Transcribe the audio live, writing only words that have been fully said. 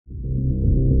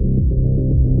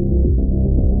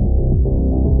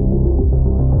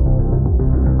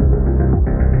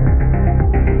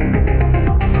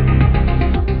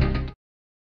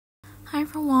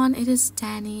is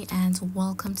Dani and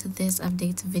welcome to this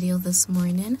update video this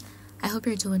morning. I hope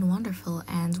you're doing wonderful,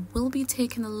 and we'll be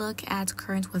taking a look at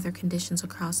current weather conditions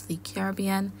across the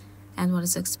Caribbean and what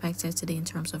is expected today in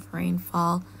terms of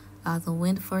rainfall, the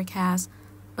wind forecast,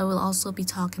 but we'll also be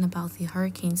talking about the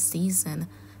hurricane season.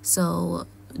 So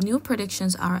new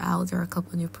predictions are out. There are a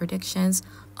couple new predictions,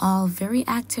 all very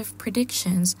active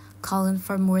predictions calling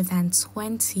for more than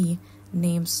 20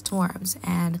 named storms,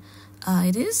 and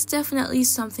it is definitely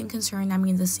something concerning. I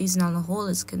mean, the season on the whole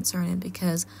is concerning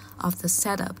because of the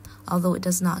setup, although it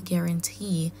does not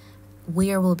guarantee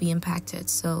where will be impacted.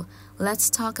 So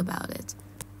let's talk about it.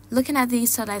 Looking at the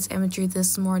satellite imagery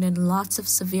this morning, lots of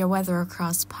severe weather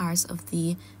across parts of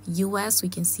the U.S. We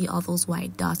can see all those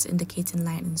white dots indicating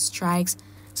lightning strikes.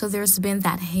 So there's been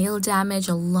that hail damage,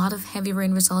 a lot of heavy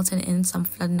rain resulting in some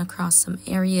flooding across some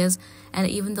areas, and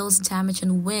even those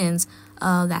damaging winds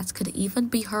that could even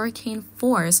be hurricane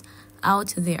force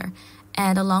out there.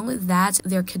 And along with that,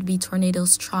 there could be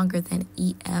tornadoes stronger than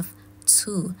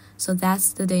EF2. So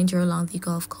that's the danger along the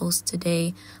Gulf Coast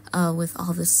today with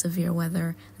all this severe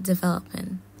weather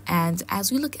developing. And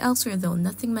as we look elsewhere, though,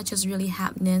 nothing much is really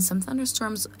happening. Some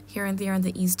thunderstorms here and there in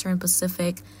the eastern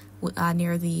Pacific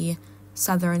near the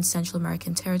southern Central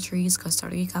American territories, Costa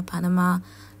Rica, Panama.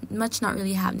 Much not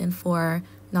really happening for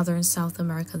northern South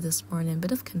America this morning.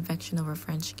 Bit of convection over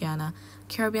French Guiana.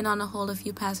 Caribbean on the whole, a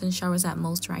few passing showers at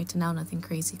most right now, nothing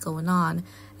crazy going on.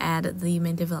 And the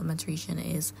main development region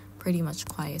is pretty much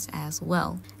quiet as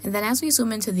well. And then as we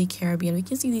zoom into the Caribbean, we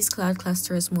can see these cloud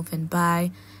clusters moving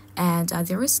by, and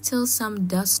there is still some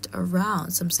dust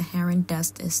around. Some Saharan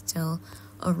dust is still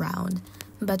around.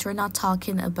 But we're not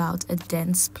talking about a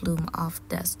dense plume of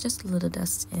dust, just a little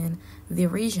dust in the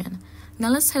region. Now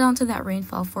let's head on to that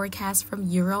rainfall forecast from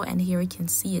Euro, and here we can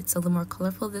see it. So the more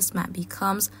colorful this map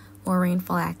becomes, more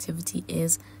rainfall activity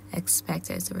is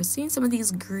expected. So we're seeing some of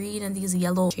these green and these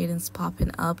yellow shadings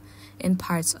popping up in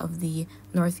parts of the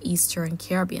northeastern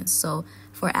Caribbean. So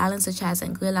for islands such as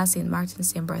Anguilla, St. Martin,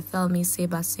 St. Bartholomew,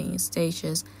 Seba, St.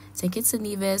 Eustatius, St. Kitts and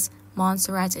Nevis,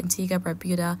 Montserrat, Antigua,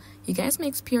 Barbuda, you guys may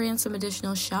experience some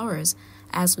additional showers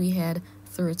as we head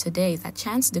through today. That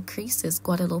chance decreases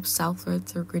Guadeloupe southward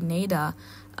through Grenada,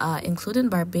 including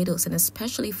Barbados, and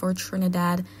especially for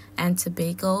Trinidad and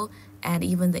Tobago and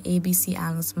even the ABC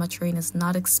Islands. Much rain is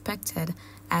not expected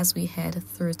as we head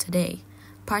through today.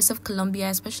 Parts of Colombia,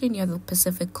 especially near the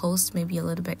Pacific coast, may be a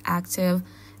little bit active,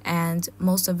 and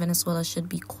most of Venezuela should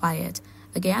be quiet.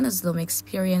 Guyana's though may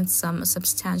experience some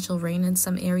substantial rain in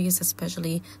some areas,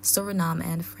 especially Suriname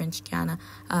and French Guiana.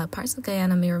 Parts of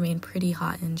Guyana may remain pretty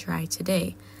hot and dry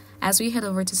today. As we head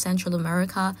over to Central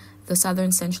America, the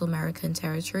southern Central American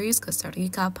territories, Costa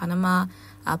Rica, Panama,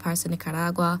 parts of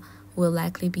Nicaragua, will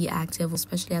likely be active,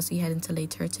 especially as we head into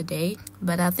later today.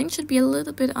 But things should be a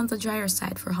little bit on the drier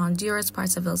side for Honduras,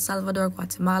 parts of El Salvador,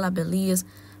 Guatemala, Belize,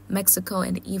 Mexico,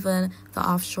 and even the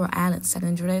offshore islands, San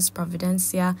Andres,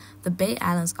 Providencia, the Bay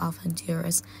Islands of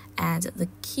Honduras, and the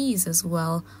Keys as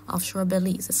well, offshore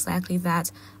Belize. It's likely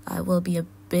that will be a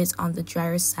bit on the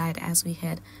drier side as we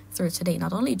head through today.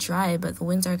 Not only dry, but the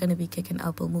winds are going to be kicking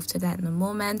up. We'll move to that in a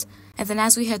moment. And then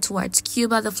as we head towards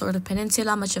Cuba, the Florida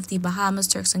Peninsula, much of the Bahamas,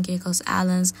 Turks and Caicos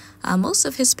Islands, most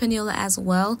of Hispaniola as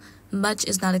well, much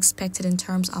is not expected in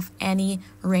terms of any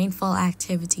rainfall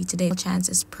activity today. The chance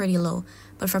is pretty low.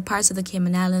 But for parts of the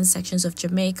Cayman Islands, sections of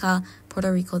Jamaica,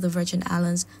 Puerto Rico, the Virgin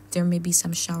Islands, there may be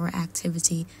some shower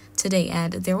activity today.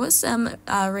 And there was some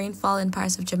rainfall in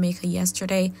parts of Jamaica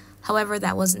yesterday. However,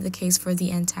 that wasn't the case for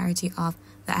the entirety of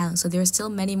the island. So there are still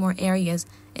many more areas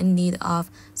in need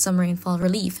of some rainfall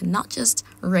relief. And not just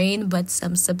rain, but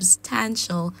some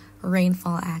substantial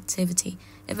rainfall activity.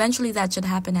 Eventually, that should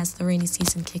happen as the rainy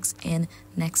season kicks in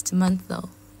next month, though.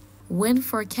 Wind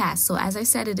forecast. So as I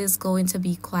said, it is going to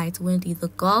be quite windy. The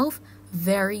Gulf,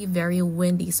 very, very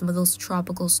windy. Some of those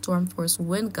tropical storm force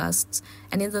wind gusts,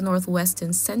 and in the northwest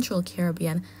and central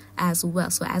Caribbean as well.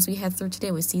 So as we head through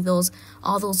today, we see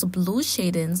all those blue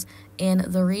shadings in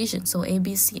the region. So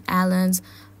ABC Islands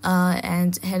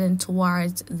and heading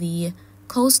towards the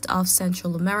coast of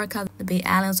Central America, the Bay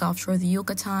Islands offshore the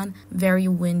Yucatan, very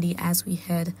windy as we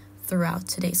head throughout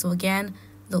today. So again,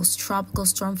 those tropical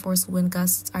storm force wind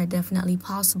gusts are definitely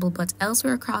possible, but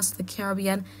elsewhere across the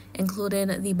Caribbean,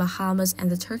 including the Bahamas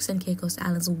and the Turks and Caicos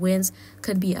Islands, winds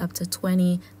could be up to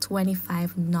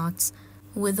 20-25 knots,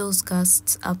 with those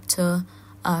gusts up to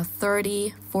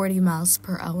 30-40 miles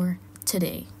per hour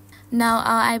today. Now,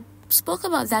 I spoke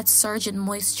about that surge in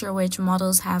moisture which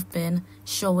models have been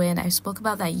showing. I spoke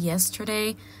about that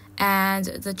yesterday, And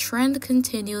the trend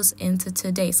continues into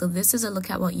today. So this is a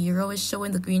look at what Euro is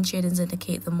showing. The green shadings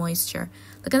indicate the moisture.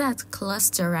 Look at that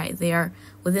cluster right there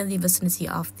within the vicinity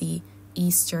of the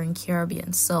Eastern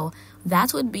Caribbean. So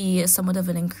that would be somewhat of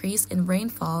an increase in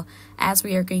rainfall as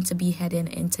we are going to be heading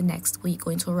into next week,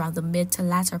 going to around the mid to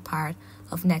latter part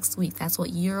of next week. That's what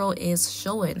Euro is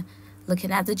showing.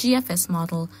 Looking at the GFS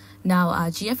model, now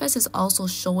GFS is also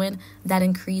showing that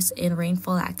increase in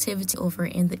rainfall activity over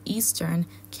in the Eastern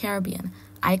Caribbean.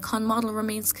 Icon model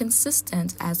remains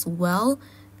consistent as well.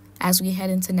 As we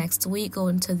head into next week, go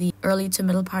into the early to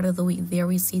middle part of the week, there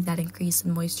we see that increase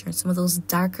in moisture and some of those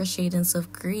darker shadings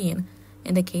of green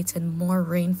indicating more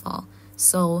rainfall.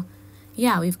 So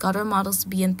yeah, we've got our models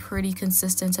being pretty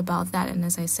consistent about that. And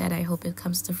as I said, I hope it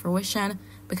comes to fruition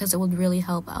because it would really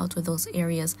help out with those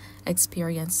areas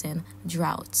experiencing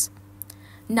droughts.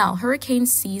 Now, hurricane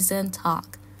season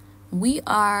talk. We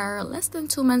are less than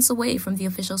 2 months away from the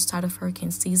official start of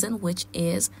hurricane season, which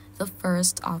is the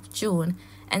 1st of June.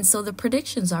 And so the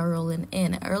predictions are rolling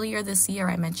in. Earlier this year,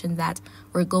 I mentioned that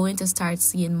we're going to start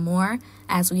seeing more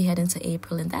as we head into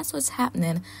April. And that's what's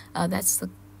happening. That's the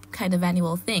kind of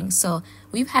annual thing. So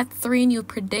we've had 3 new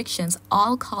predictions,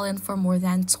 all calling for more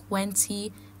than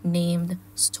 20 named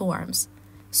storms.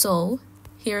 So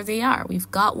here they are.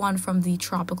 We've got one from the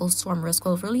tropical storm risk.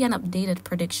 Well, really an updated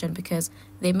prediction because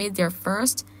they made their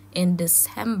first in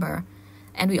December.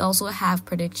 And we also have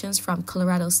predictions from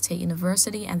Colorado State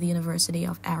University and the University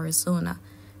of Arizona.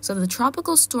 So the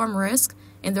tropical storm risk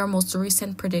in their most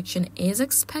recent prediction is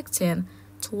expecting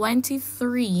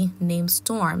 23 named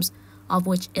storms, of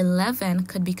which 11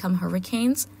 could become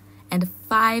hurricanes and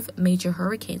 5 major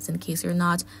hurricanes. In case you're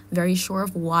not very sure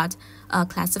of what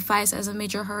classifies as a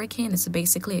major hurricane, it's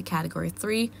basically a category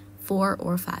 3, 4,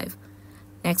 or 5.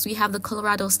 Next, we have the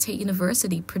Colorado State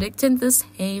University predicting the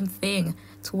same thing.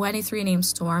 23 named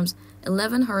storms,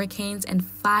 11 hurricanes, and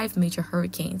 5 major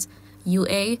hurricanes.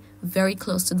 UA, very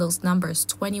close to those numbers,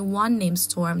 21 named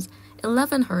storms,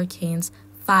 11 hurricanes,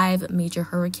 5 major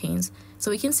hurricanes.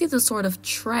 So we can see the sort of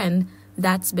trend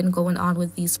that's been going on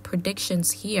with these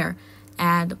predictions here.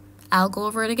 And I'll go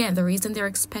over it again. The reason they're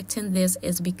expecting this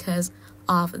is because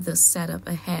of the setup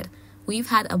ahead. We've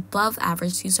had above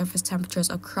average sea surface temperatures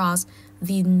across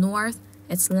the North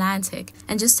Atlantic.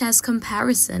 And just as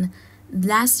comparison,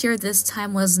 last year this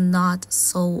time was not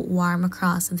so warm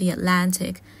across the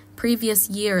Atlantic. Previous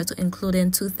years,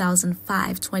 including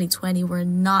 2005, 2020, were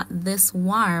not this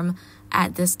warm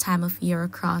at this time of year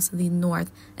across the North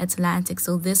Atlantic.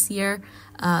 So this year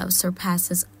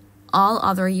surpasses all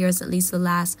other years, at least the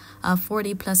last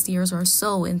 40 plus years or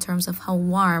so, in terms of how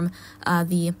warm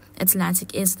the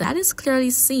Atlantic is. That is clearly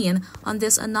seen on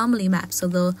this anomaly map. So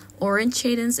the orange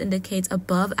shadings indicate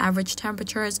above average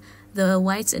temperatures, the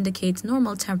whites indicate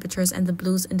normal temperatures, and the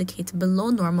blues indicate below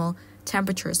normal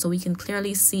temperatures. So we can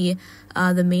clearly see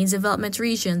the main development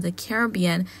region, the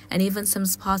Caribbean, and even some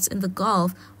spots in the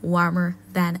Gulf warmer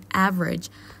than average.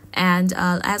 And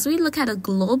as we look at a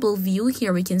global view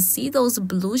here, we can see those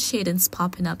blue shadings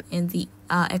popping up in the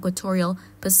equatorial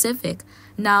Pacific.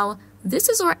 Now, this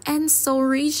is our ENSO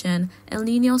region, El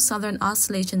Nino Southern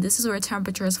Oscillation. This is where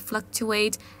temperatures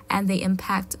fluctuate and they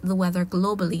impact the weather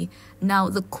globally. Now,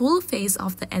 the cool phase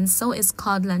of the ENSO is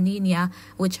called La Nina,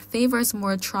 which favors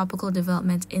more tropical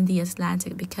development in the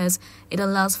Atlantic because it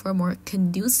allows for a more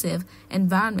conducive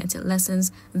environment. It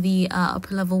lessens the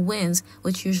upper level winds,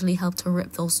 which usually help to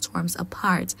rip those storms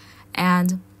apart.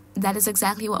 And that is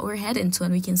exactly what we're heading to,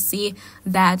 and we can see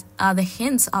that the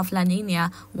hints of La Nina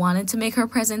wanted to make her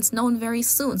presence known very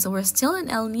soon. So we're still in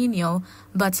El Nino,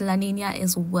 but La Nina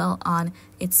is well on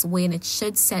its way, and it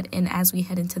should set in as we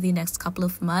head into the next couple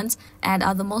of months. And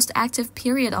the most active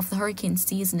period of the hurricane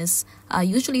season is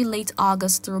usually late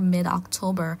August through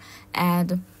mid-October,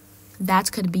 and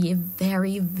that could be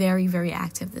very, very, very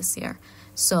active this year.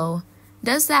 So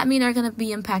does that mean they're going to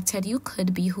be impacted? You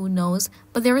could be, who knows?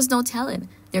 But there is no telling.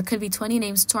 There could be 20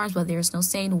 named storms, but there's no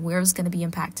saying where it's going to be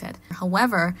impacted.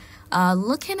 However,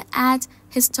 looking at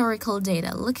historical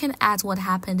data, looking at what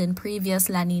happened in previous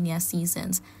La Nina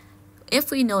seasons,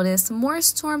 if we notice, more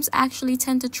storms actually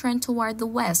tend to trend toward the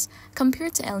west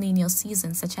compared to El Nino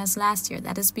seasons, such as last year.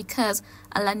 That is because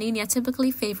a La Nina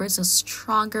typically favors a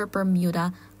stronger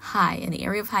Bermuda high, an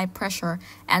area of high pressure,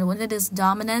 and when it is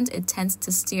dominant, it tends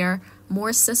to steer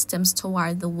more systems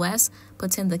toward the west,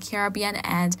 putting the Caribbean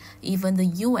and even the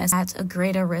U.S. at a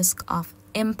greater risk of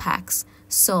impacts.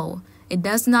 So it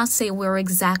does not say where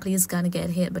exactly it's going to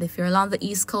get hit, but if you're along the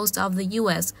east coast of the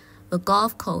U.S., the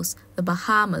Gulf Coast, the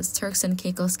Bahamas, Turks and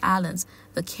Caicos Islands,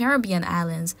 the Caribbean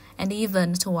islands, and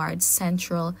even towards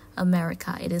Central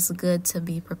America. It is good to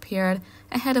be prepared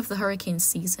ahead of the hurricane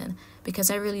season, because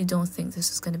I really don't think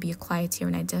this is going to be a quiet year,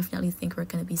 and I definitely think we're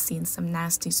going to be seeing some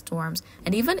nasty storms.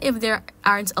 And even if there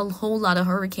aren't a whole lot of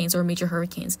hurricanes or major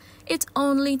hurricanes, it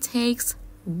only takes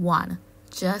one,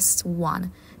 just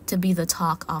one, to be the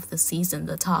talk of the season,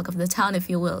 the talk of the town, if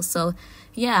you will. So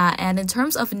yeah, and in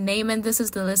terms of naming, this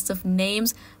is the list of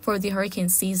names for the hurricane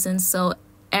season. So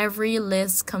every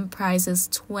list comprises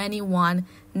 21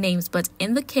 names, but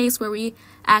in the case where we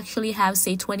actually have,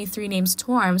 say, 23 named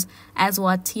storms, as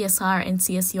what TSR and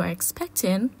CSU are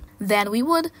expecting, then we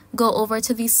would go over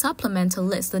to the supplemental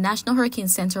list. The National Hurricane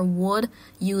Center would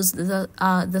use the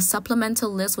supplemental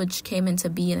list, which came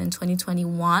into being in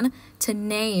 2021, to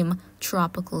name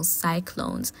tropical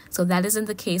cyclones. So that isn't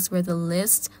the case where the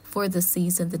list for the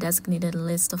season, the designated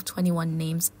list of 21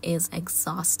 names, is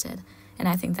exhausted. And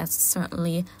I think that's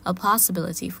certainly a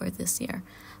possibility for this year.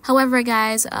 However,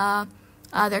 guys,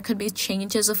 there could be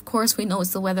changes. Of course, we know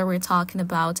it's the weather we're talking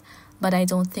about, but I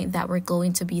don't think that we're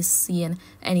going to be seeing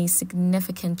any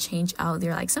significant change out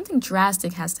there. Like, something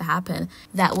drastic has to happen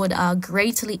that would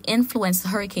greatly influence the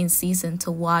hurricane season to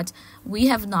what we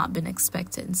have not been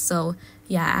expecting. So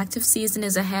yeah, active season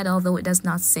is ahead, although it does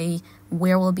not say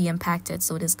where we'll be impacted.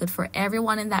 So it is good for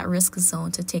everyone in that risk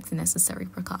zone to take the necessary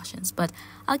precautions. But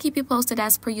I'll keep you posted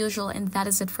as per usual, and that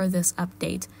is it for this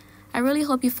update. I really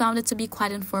hope you found it to be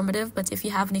quite informative, but if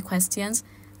you have any questions,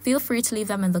 feel free to leave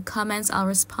them in the comments. I'll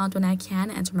respond when I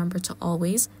can, and remember to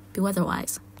always be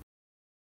weatherwise.